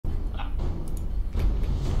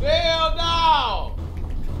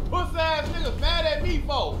dumbass niggas mad at me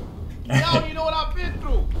for? Y'all don't even know what I've been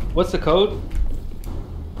through. What's the code?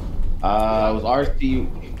 It was RC.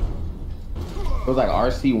 It was like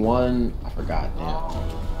RC1. I forgot.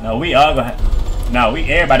 Damn. No, we all gonna. No,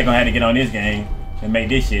 everybody gonna have to get on this game and make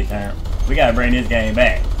this shit turn. We gotta bring this game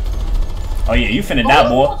back. Oh yeah, you finna die,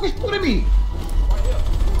 boy. What shooting me?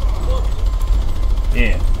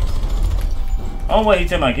 Yeah. Oh, what he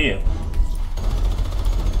took my kill.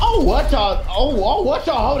 Oh, what y'all? Oh, what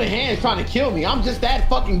y'all holding hands trying to kill me? I'm just that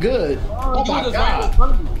fucking good. Oh my god.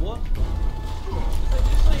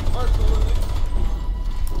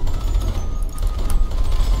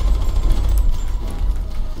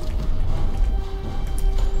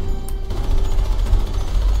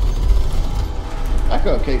 Back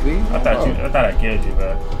up, KP. I thought I killed you,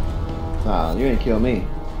 bro. Nah, you ain't kill me.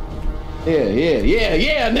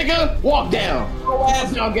 Yeah, nigga. Walk down.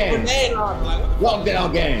 Walk down game. Walk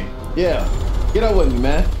down game. Yeah. Get up with me,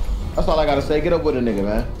 man. That's all I gotta say. Get up with a nigga,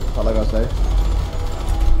 man. That's all I gotta say.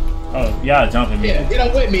 Oh, y'all jumping me. Yeah, get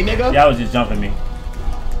up with me, nigga. Y'all was just jumping me.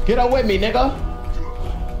 Get up with me, nigga.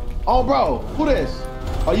 Oh, bro. Who this?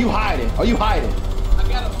 Are you hiding? Are you hiding? I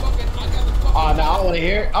got the fucking. Oh, no, I don't wanna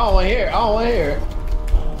hear it. I don't wanna hear it. I don't wanna hear it.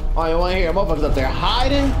 I don't wanna hear it. Motherfuckers up there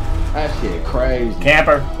hiding. That shit crazy.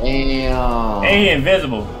 Camper. Damn. Ain't he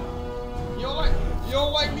invisible? You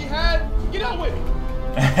don't like me, Had? Get out with me.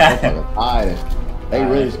 Motherfuckers hiding. They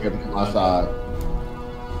really scared to come outside.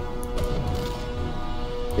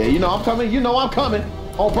 Yeah, you know I'm coming. You know I'm coming.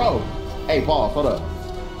 Oh, bro. Hey, Paul, hold up.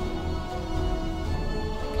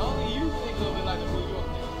 Only you think of it like a New York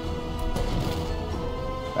nigga.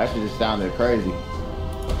 That shit just sounded crazy. We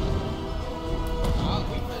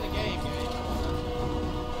play the game.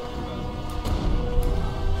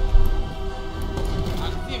 I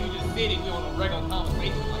can see if we just sitting, we on a regular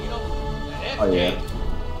conversation, like, you know? That's Oh, yeah. game.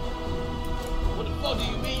 What the fuck do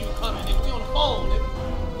you mean you coming, nigga? We on the phone, nigga.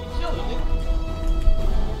 We chilling, nigga.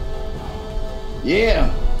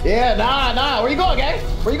 Yeah, nah. Where you going, gang?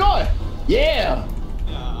 Where you going? Yeah.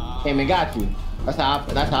 Came and got you. That's how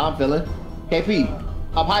I'm feeling. KP,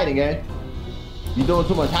 stop hiding, gang. You doing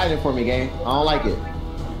too much hiding for me, gang. I don't like it.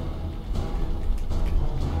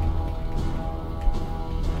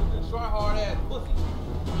 Try hard ass pussy.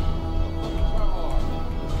 Try hard, man.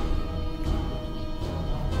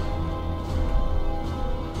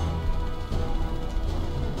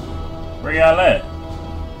 Where y'all at?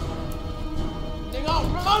 Nigga,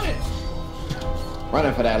 I'm running.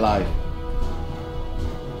 Running for that life.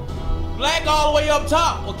 Black all the way up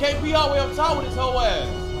top. Or KP all the way up top with his whole ass.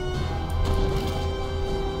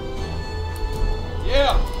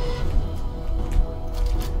 Yeah.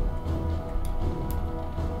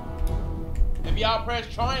 If y'all press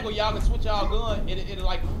triangle, y'all can switch y'all gun. It'll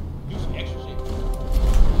like do some extra shit.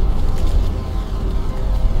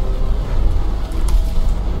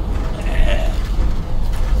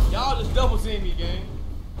 Y'all just double seeing me, gang.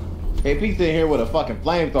 KP sitting here with a fucking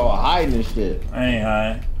flamethrower hiding and shit. I ain't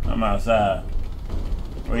hiding. I'm outside.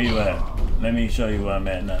 Where you at? Let me show you where I'm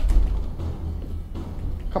at now.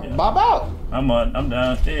 Come bob out. I'm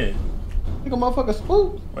downstairs. Think a motherfucker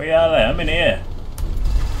spooked. Where y'all at? I'm in the air.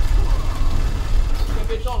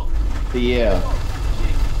 Yeah.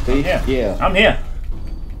 See? Yeah. I'm here.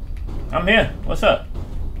 I'm here. What's up?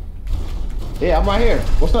 Yeah, I'm right here.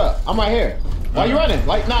 What's up? I'm right here. Why you running?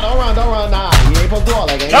 Like, nah, don't run. Nah, you ain't supposed to do all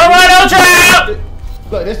that, gang. Don't run, don't trap!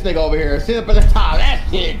 Look, this nigga over here, sit up at the top. That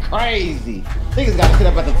shit crazy. Niggas gotta sit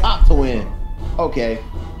up at the top to win. Okay.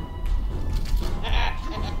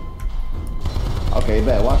 Okay,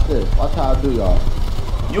 bet. Watch this. Watch how I do, y'all.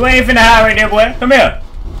 You ain't finna hide right there, boy. Come here.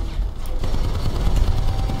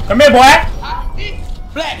 Come here, boy.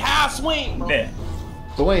 Black, how I swing, bro. There.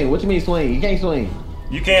 Swing. What you mean swing? You can't swing.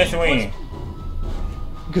 You can't swing.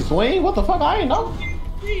 You can swing? What the fuck? I ain't know.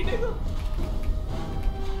 Nigga.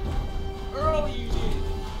 Early you did.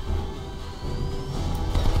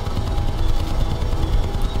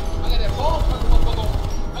 I got that ball cut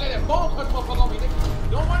motherfucker on me, nigga.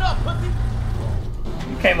 Don't run up, pussy.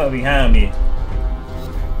 You came up behind me.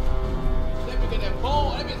 Let me get that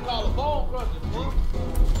bone. That bitch called a bone crusher, boy.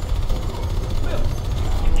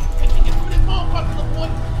 Get this bone crusher, little boy.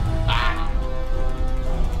 Ah!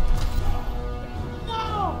 No!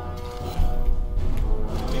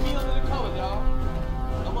 Leave me under the covers, y'all.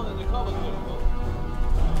 I'm under the covers with him, bro.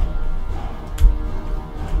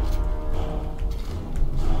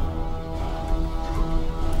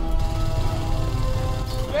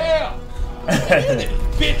 Yeah!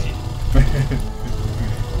 Bitches!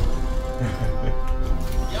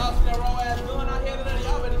 Y'all see that raw ass gun out here today?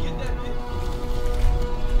 Y'all better get that bitch.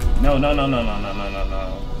 No.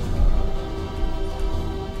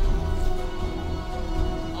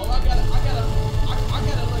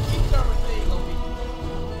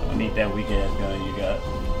 need that weak ass gun you got.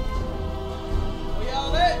 Where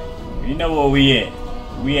y'all at? You know where we at.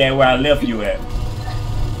 We at where I left you at.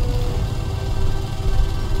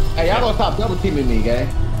 Hey, y'all gonna stop double teaming me, gang.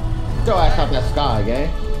 Get your ass out that sky, gang.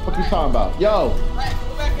 What you talking about? Yo. Go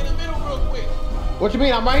back in the middle real quick. What you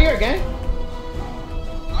mean? I'm right here, gang.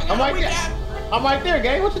 I'm right there. there. I'm right there,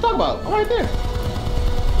 gang. What you talking about? I'm right there.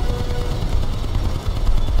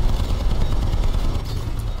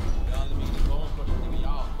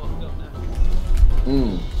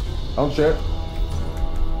 Don't trip.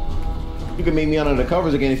 You can meet me under the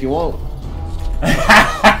covers again if you want.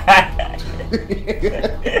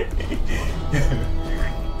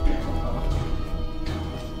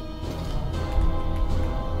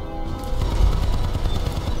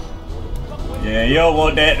 Yeah, you don't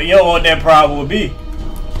want that. You don't want that problem with me.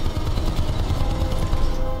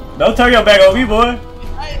 Don't turn your back on me, boy.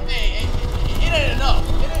 Hey, it ain't enough.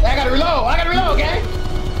 I gotta reload, gang.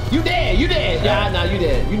 You dead, Yeah, nah, you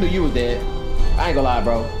dead. You knew you was dead. I ain't gonna lie,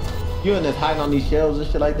 bro. You in this hiding on these shelves and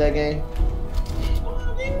shit like that, gang.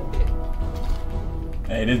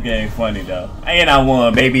 Hey, this game funny though. And I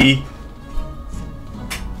won, baby.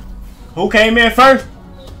 Who came in first?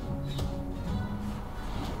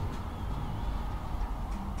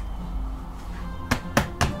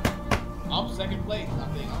 I'm second place, I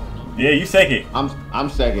think. I don't know. Yeah, you second. I'm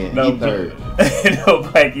second. No, He third. No,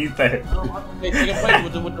 Black, you third. They second place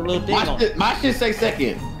with the little thing on it. My shit say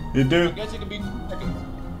second. You do? I guess it could be 2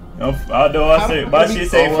 seconds. I'll do. I say my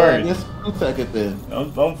shit say first. Yes, 2 seconds then.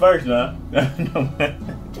 I'm first now.